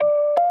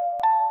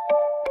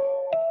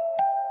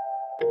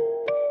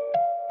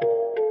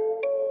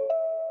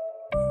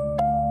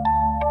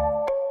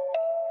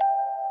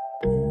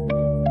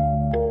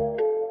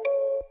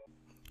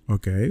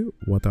Okay,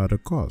 what are the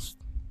costs?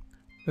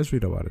 Let's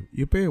read about it.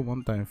 You pay a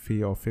one-time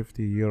fee of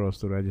 €50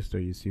 to register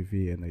your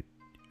CV in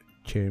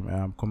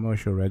a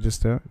commercial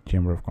register,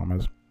 Chamber of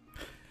Commerce.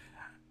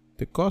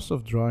 The cost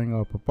of drawing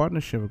up a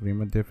partnership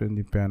agreement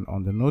depends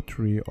on the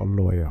notary or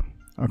lawyer.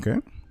 Okay,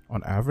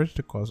 on average,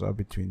 the costs are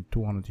between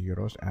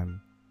 €200 and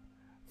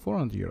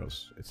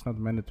 €400. It's not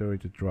mandatory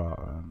to draw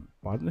a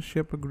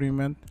partnership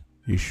agreement.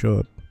 You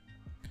should.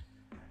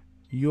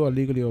 You are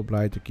legally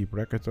obliged to keep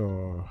records,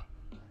 or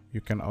you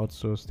can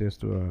outsource this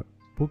to a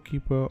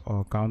bookkeeper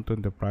or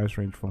accountant. The price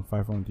range from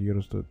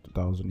 €500 to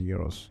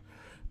 €2,000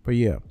 per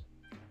year.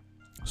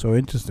 So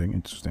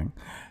interesting.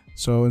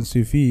 So in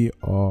CV,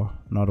 or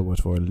in other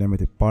words, for a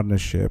limited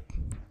partnership,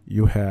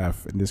 you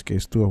have, in this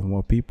case, two or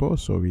more people.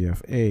 So we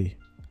have A,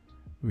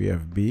 we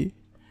have B.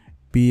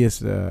 B is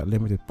the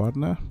limited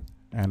partner,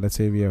 and let's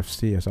say we have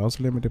C as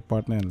also limited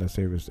partner, and let's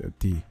say we have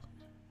D,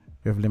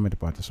 we have limited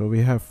partner. So we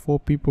have 4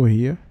 people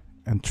here,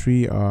 and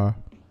 3 are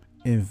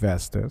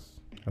investors.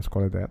 Let's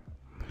call it that.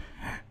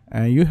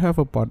 And you have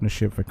a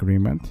partnership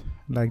agreement.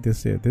 Like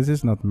this here, this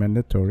is not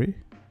mandatory,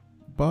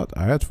 but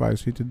I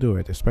advise you to do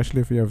it,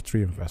 especially if you have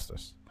 3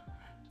 investors,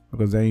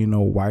 because then you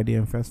know why they're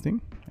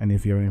investing, and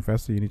if you're an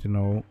investor, you need to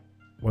know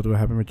what will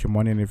happen with your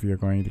money and if you're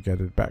going to get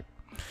it back.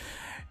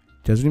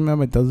 Just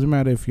remember, it doesn't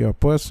matter if you're a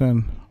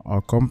person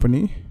or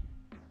company.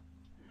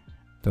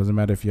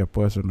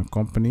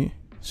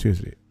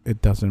 Seriously,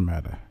 it doesn't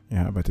matter.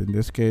 Yeah, but in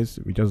this case,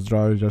 we just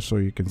draw it just so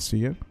you can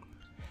see it.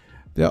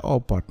 They're all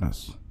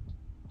partners,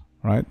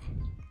 right?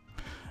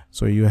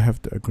 So you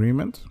have the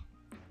agreement,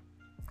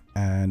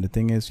 and the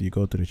thing is, you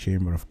go to the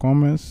Chamber of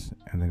Commerce,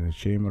 and in the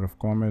Chamber of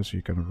Commerce,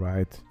 you can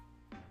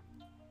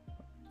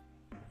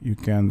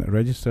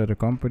register the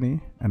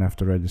company, and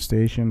after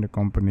registration, the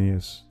company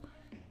is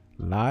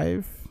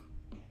live,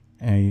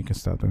 and you can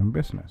start doing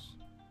business,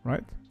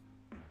 right?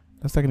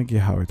 That's technically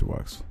how it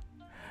works.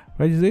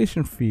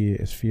 Registration fee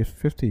is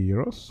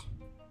 €50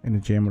 in the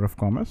Chamber of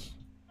Commerce.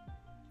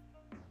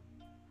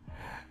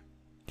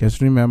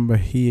 Just remember,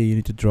 here you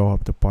need to draw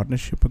up the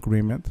partnership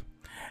agreement,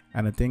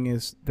 and the thing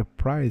is, the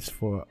price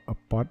for a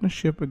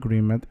partnership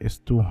agreement is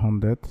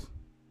 $200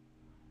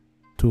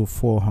 to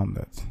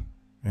 $400.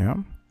 Yeah,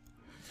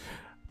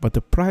 but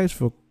the price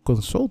for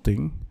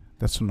consulting,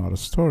 that's another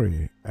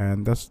story,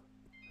 and that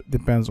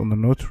depends on the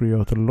notary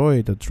or the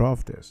lawyer that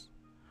draft this.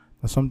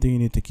 That's something you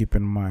need to keep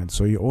in mind.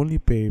 So you only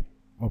pay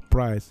a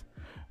price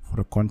for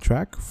the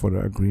contract, for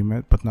the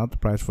agreement, but not the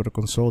price for the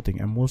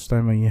consulting. And most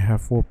time when you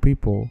have 4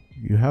 people,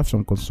 you have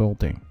some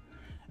consulting,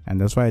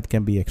 and that's why it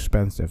can be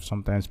expensive.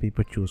 Sometimes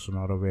people choose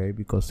another way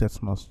because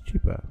that's much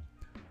cheaper,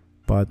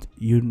 but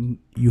you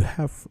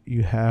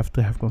have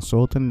to have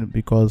consultant,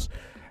 because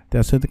there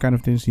are certain kind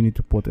of things you need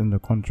to put in the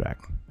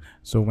contract.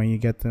 So when you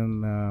get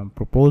a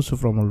proposal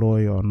from a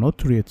lawyer or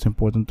notary, it's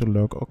important to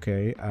look,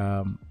 okay,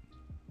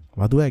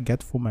 what do I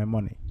get for my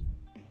money?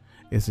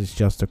 Is it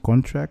just a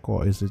contract,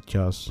 or is it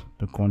just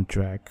the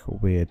contract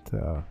with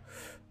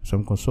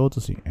some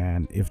consultancy?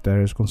 And if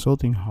there is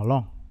consulting, how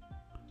long?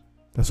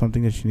 That's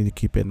something that you need to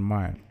keep in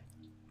mind.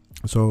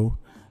 So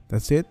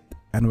that's it.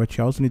 And what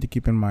you also need to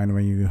keep in mind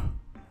when you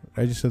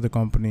register the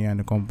company and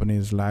the company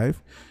is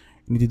live,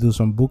 you need to do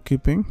some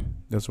bookkeeping.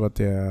 That's what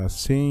they're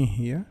saying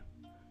here.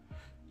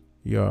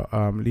 You're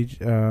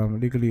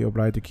legally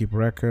obliged to keep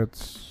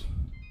records.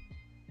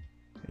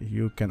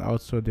 You can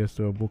outsource this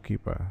to a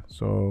bookkeeper.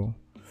 So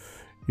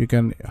you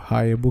can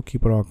hire a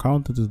bookkeeper or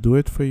accountant to do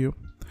it for you.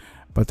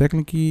 But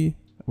technically,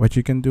 what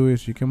you can do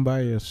is you can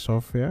buy a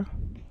software,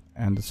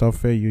 and the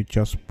software, you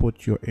just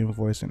put your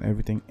invoice and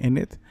everything in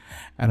it,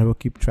 and it will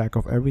keep track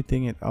of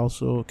everything. It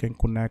also can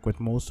connect with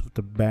most of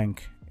the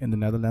bank in the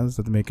Netherlands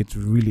that make it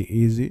really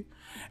easy,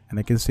 and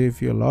it can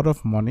save you a lot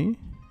of money.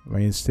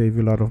 When you save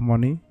a lot of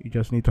money, you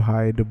just need to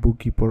hire the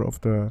bookkeeper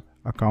of the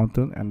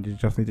accountant, and you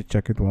just need to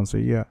check it once a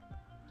year,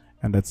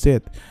 and that's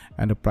it.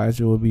 And the price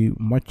will be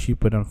much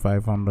cheaper than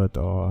 500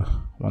 or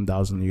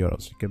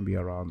 €1,000. It can be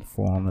around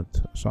 400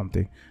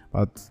 something,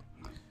 but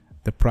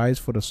the price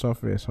for the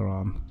software is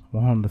around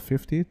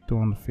 150,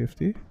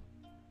 250.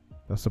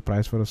 That's the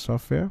price for the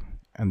software.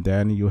 And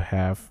then you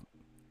have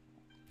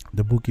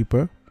the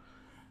bookkeeper,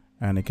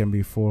 and it can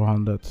be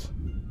 400,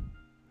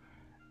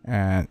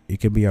 and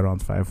it can be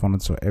around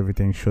 500. So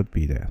everything should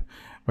be there.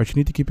 What you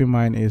need to keep in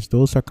mind is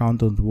those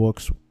accountants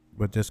works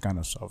with this kind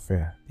of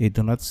software. They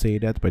do not say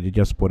that, but you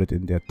just put it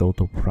in their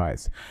total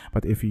price.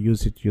 But if you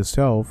use it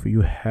yourself,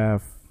 you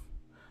have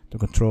the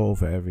control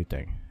over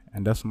everything,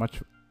 and that's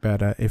much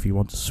better if you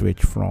want to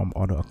switch from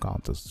other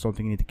accountants.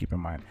 Something you need to keep in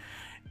mind.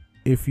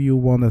 If you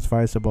want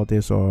advice about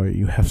this, or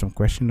you have some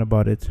question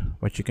about it,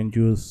 what you can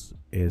do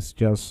is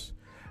just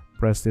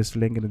press this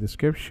link in the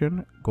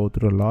description, go to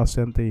the law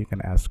center. You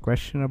can ask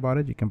question about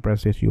it. You can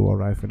press this, you will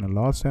arrive in the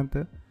law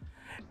center.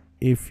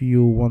 If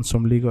you want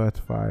some legal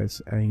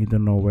advice and you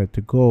don't know where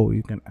to go,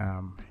 you can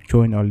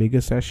join our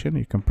legal session.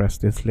 You can press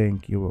this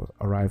link, you will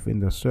arrive in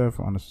the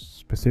server on a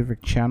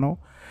specific channel.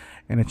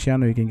 In the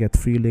channel, you can get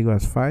free legal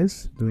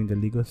advice during the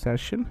legal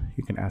session.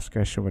 You can ask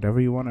questions,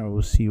 whatever you want, and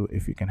we'll see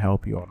if we can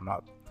help you or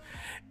not.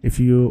 If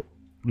you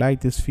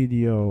like this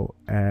video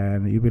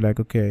and you'll be like,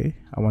 okay,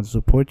 I want to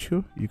support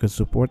you, you can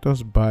support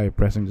us by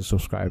pressing the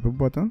subscribe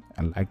button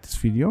and like this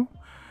video.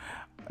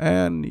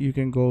 And you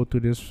can go to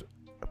this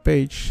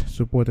page,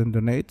 support and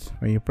donate.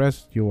 When you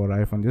press it, you will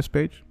arrive on this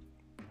page,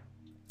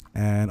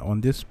 and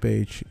on this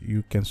page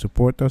you can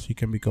support us. You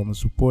can become a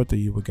supporter.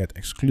 You will get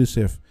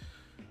exclusive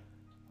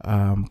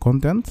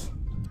content.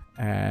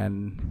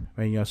 And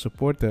when you're a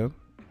supporter,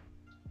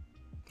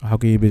 how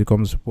can you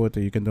become a supporter?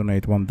 You can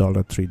donate $1,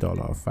 $3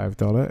 or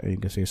 $5, and you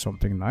can say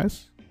something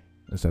nice.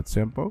 It's that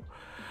simple.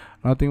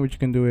 Another thing which you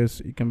can do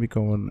is you can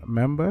become a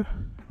member.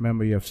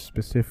 You have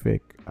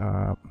specific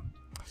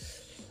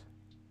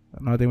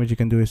another thing which you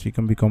can do is you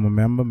can become a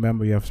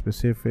member. You have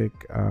specific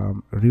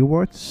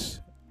rewards,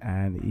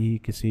 and you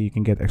can see you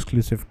can get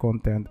exclusive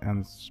content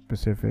and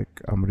specific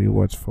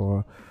rewards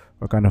for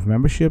what kind of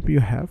membership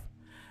you have.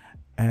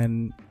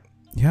 And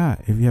yeah,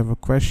 if you have a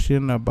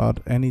question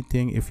about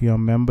anything, if you're a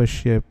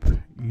membership,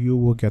 you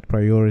will get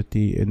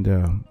priority in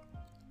the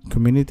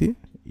community.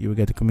 You will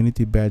get a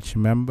community badge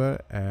member,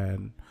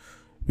 and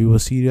we will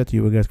see that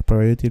you will get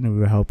priority, and we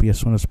will help you as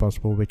soon as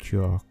possible with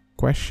your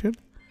question.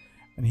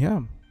 And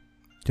yeah,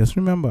 just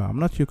remember, I'm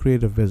not your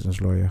creative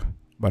business lawyer,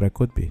 but I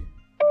could be.